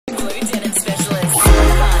denim specialist.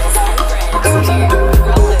 Thighs and brands.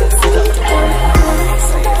 Rollers.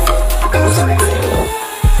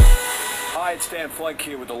 Hi, it's Flake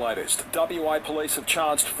here with the latest. WA police have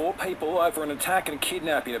charged 4 people over an attack and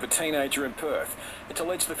kidnapping of a teenager in Perth. It's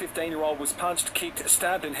alleged the 15-year-old was punched, kicked,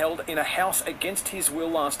 stabbed and held in a house against his will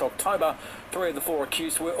last October. 3 of the 4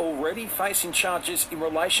 accused were already facing charges in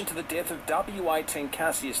relation to the death of WA teen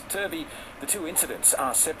Cassius Turvey. The 2 incidents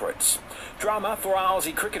are separate. Drama for our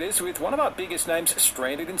Aussie cricketers, with one of our biggest names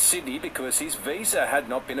stranded in Sydney because his visa had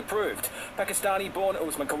not been approved. Pakistani-born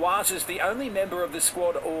Usman Khawaja is the only member of the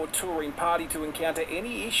squad or touring party to encounter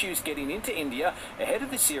any issues getting into India ahead of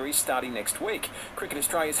the series starting next week. Cricket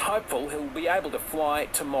Australia is hopeful he'll be able to fly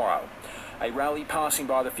tomorrow. A rally passing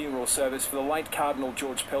by the funeral service for the late Cardinal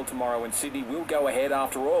George Pell tomorrow in Sydney will go ahead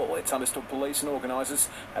after all. It's understood police and organisers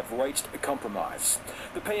have reached a compromise.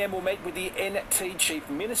 The PM will meet with the NT Chief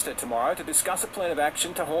Minister tomorrow to discuss a plan of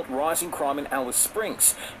action to halt rising crime in Alice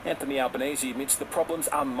Springs. Anthony Albanese admits the problems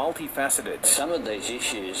are multifaceted. Some of these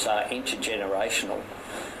issues are intergenerational.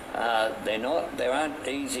 There aren't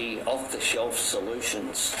easy off-the-shelf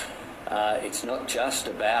solutions. It's not just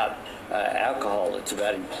about alcohol, it's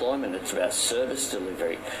about employment, it's about service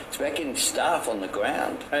delivery, it's about getting staff on the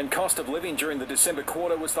ground. And cost of living during the December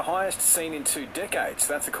quarter was the highest seen in 2 decades.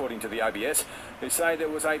 That's according to the ABS, who say there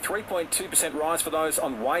was a 3.2% rise for those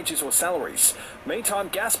on wages or salaries. Meantime,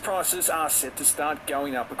 gas prices are set to start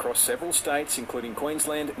going up across several states, including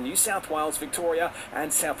Queensland, New South Wales, Victoria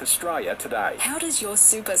and South Australia today. How does your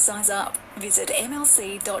super size up? Visit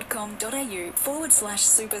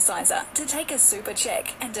mlc.com.au/supersizer to take a super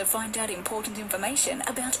check and to find out important information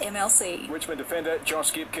about MLC. Richmond defender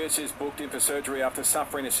Josh Gibcus is booked in for surgery after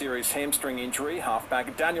suffering a serious hamstring injury.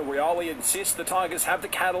 Halfback Daniel Rioli insists the Tigers have the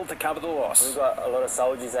cattle to cover the loss. We've got a lot of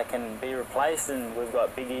soldiers that can be replaced, and we've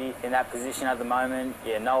got Biggie in that position at the moment.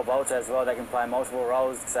 Yeah, Noel Bolter as well, that can play multiple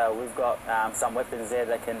roles. So we've got some weapons there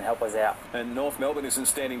that can help us out. And North Melbourne isn't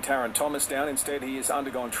standing Taron Thomas down. Instead, he has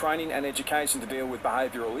undergone training and education to deal with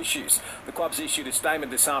behavioural issues. The club's issued a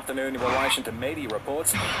statement this afternoon in relation to media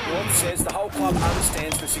reports. North says the whole club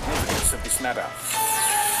understands the significance of this matter.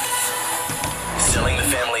 Selling the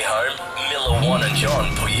family home? Miller, Juan and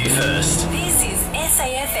John put you first. This is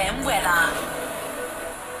SAFM weather.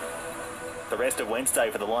 The rest of Wednesday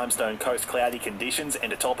for the Limestone coast, cloudy conditions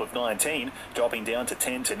and a top of 19, dropping down to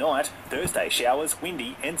 10 tonight. Thursday showers,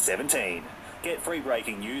 windy and 17. Get free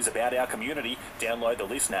breaking news about our community. Download the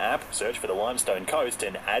Listener app, search for the Limestone Coast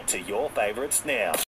and add to your favourites now.